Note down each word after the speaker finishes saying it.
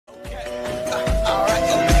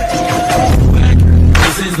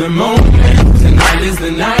the moment, tonight is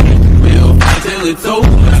the night. We'll fight till it's over,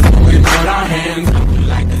 so we put our hands up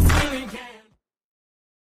like a ceiling can.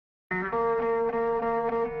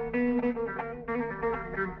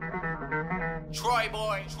 Troy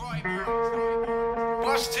boy,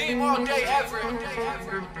 Bush team all day, every.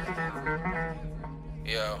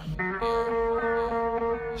 Yo.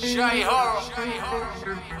 Shay horror.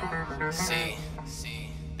 See,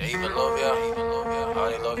 they even love ya. Oh,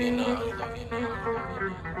 they love you now.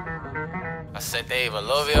 I said they even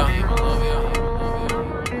love ya.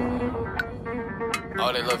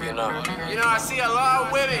 Oh, they love you now. You know, I see a lot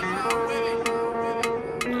of women.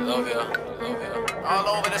 They love ya.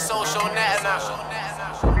 All over the social net now.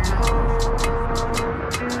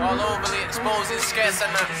 All overly exposing scarce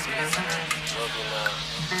and that. Love you now.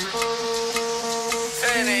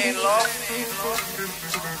 Saying it ain't love.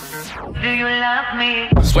 Do you love me?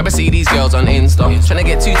 Swear I see these girls on Insta, tryna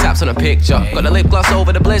get 2 taps on a picture. Got the lip gloss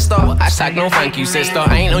over the blister. Hashtag no thank you, sister.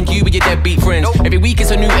 I ain't on you with your deadbeat friends. Every week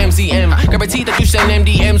it's a new MCM. Guarantee that you send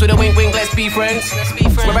MDMs with a wink wink, let's be friends.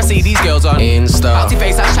 Swear I see these girls on Insta. Party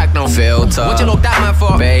face, hashtag no filter. What you look that man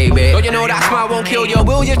for, baby? Don't you know that smile won't kill you?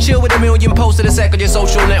 Will you chill with a million posts to the sec on your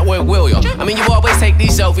social network, will you? I mean, you always take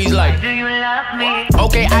these selfies like, Do you love me?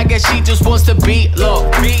 okay, I guess she just wants to beat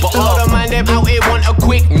look. But all the man them out here want a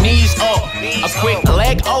quick knees up, a quick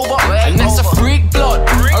leg over, and that's a freak blood.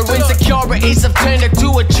 Her insecurities have turned her to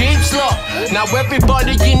a cheap slut. Now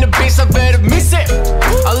everybody in the base have better miss it.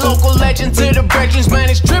 A local legend to the brethrens, man,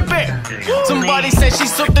 is tripping. Somebody said she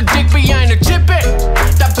sucked the dick behind her chippet.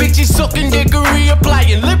 That bitch is sucking dickery,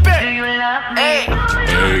 applying lip it. Do you love me?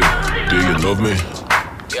 Hey, do you love me?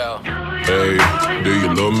 yo, Hey, do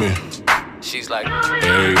you love me? she's like,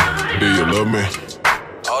 Hey, do you love me?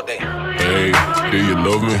 all day. Hey, do you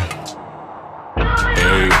love me?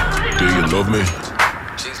 Hey, do you love me?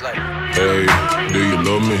 She's like, Hey, do you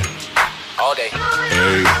love me? all day.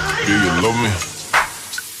 Hey, do you love me?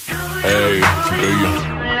 Hey, do you?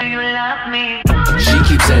 Do you love me? She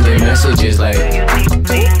keeps sending messages like,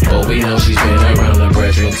 but we know she's been around the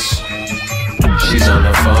brethrens. She's on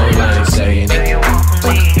the phone line saying,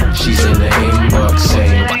 she's in the inbox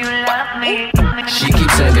saying, Do you love me? she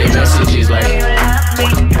keeps sending messages like,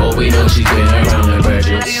 but we know she's been around the Do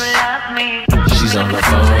brethrens. you love me? She's on the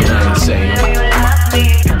phone line saying, Do you love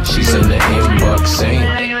me? she's in the inbox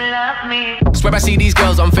saying. Do you love me? Swear I see these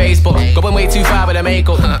girls on Facebook, going way too far with their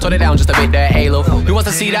makeup. Turn it down just a bit there, halo. Who wants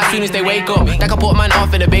to see that soon as they wake up? That can put a man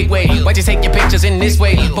off in a big way. Why'd you take your pictures in this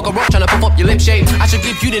way? Fuck a rock trying to puff up your lip shape. I should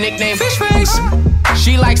give you the nickname Fish Face.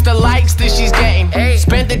 She likes the likes that she's getting.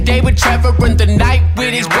 Spent the day with Trevor and the night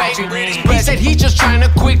with his brethren. He said he's just trying to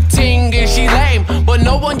quick ting and she lame, but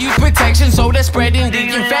no one used protection, so they're spreading the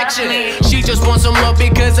infection. She just wants some love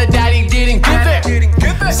because her daddy didn't give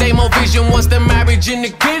it. Same old vision, wants the marriage and the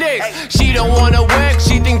kiddies. She don't wanna work,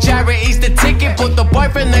 she think charity's the ticket, but the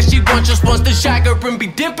boyfriend that she wants just wants to shag her and be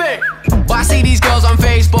dipping. But I see these girls on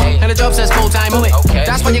Facebook, and the job says full-time mummy.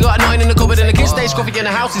 That's when you got a 9 in the cupboard and the kids stay scruffy and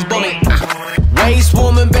the house is bummy. Waste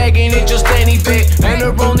woman begging it just any bit, and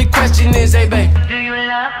her only question is, hey babe, Do you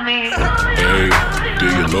love me? Hey, do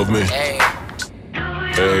you love me? hey.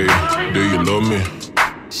 Hey, do you love me?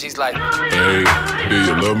 She's like, Hey, do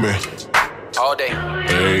you love me? all day.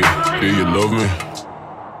 Hey, do you love me?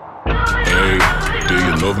 Hey, do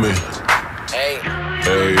you love me? Hey,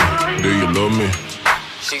 Hey, do you love me?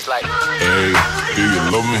 she's like, Hey, do you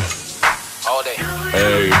love me? all day.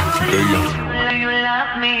 Hey, do you? Do you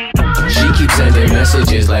love me? She keeps sending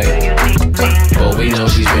messages like, but we know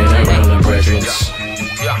she's been around the brethrens.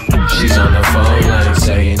 She's on the phone line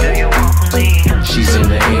saying, she's in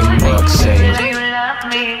the inbox Do saying, you love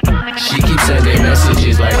me? she keeps sending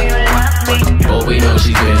messages like, but we know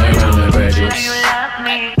she's been around the Do brethrens. you love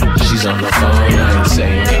me? She's on the phone line Do you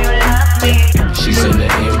saying, love me? she's in the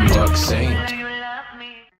inbox saying. Do you love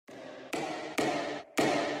me?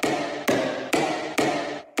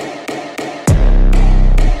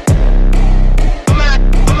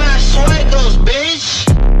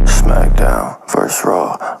 Smackdown, first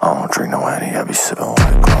raw. I don't drink no Henny, I be sipping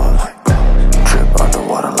white claws. Drip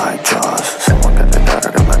underwater like Jaws. Someone got the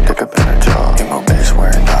daughter to my dick up in her jaw. Emo bass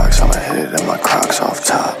wearing docs, I'ma hit it in my Crocs off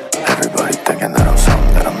top. Everybody thinking that I'm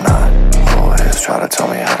something that I'm not. Old heads try to tell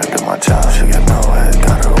me how to do my job. She got no head,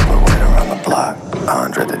 got her Uber wait around the block.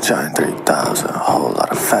 Andre the Giant 3000, a whole lot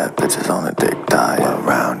of fat bitches on the dick diet.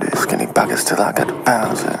 Around it, skinny pockets till I got the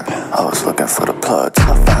pounds in. I was looking for the plug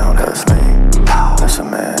till I found her. That's me. That's a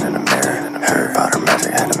man in the mirror. Heard about her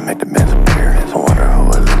magic, had to make the bins appear. I wonder who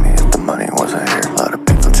would leave me if the money wasn't here. A lot of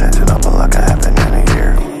people changing up, but like it happened in a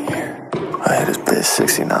year. I hit this bitch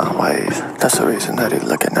 69 nine ways. That's the reason that he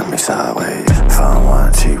looking at me sideways. Find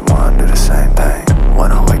one, cheat one, do the same thing.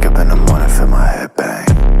 When I wake up in the morning, feel my head bang.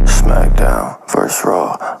 Smackdown, first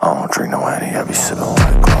raw. I don't drink no Henny, I be sipping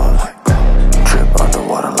white claws. Drip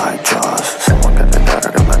underwater like Jaws. Someone got the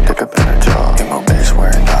dagger, got my dick up in her jaw. Emo bass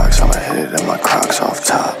wearing docs, I'ma hit it in my Crocs off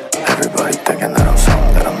top. Everybody thinking that I'm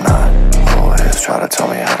something that I'm not. Old heads try to tell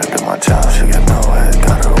me how to do my job. She got no head,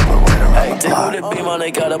 got her Uber wait around the block. With the beam on,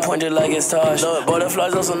 they got it pointed like it's Taj. Look,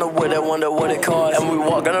 butterflies us on the way, they wonder what it costs. And we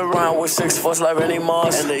walking around with 6 foot like Randy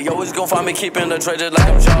Moss. And they always gon' find me keeping the treasure like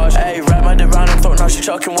I'm Josh. Hey, rap my round and throat, now she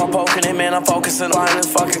chucking while poking it. Man, I'm focusing, lying and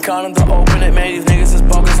fucking condom to open it. Man, these niggas is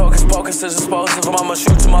bogus, hocus pocus is explosive. I'ma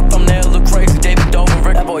shoot to my thumbnail, look crazy, David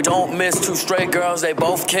Dobrik. That boy don't miss, 2 straight girls, they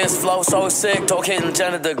both kiss. Flow so sick, talk hitting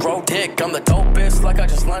Jenna the grow dick. I'm the dopest, like I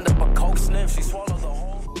just lined up a coke sniff, she swallowed.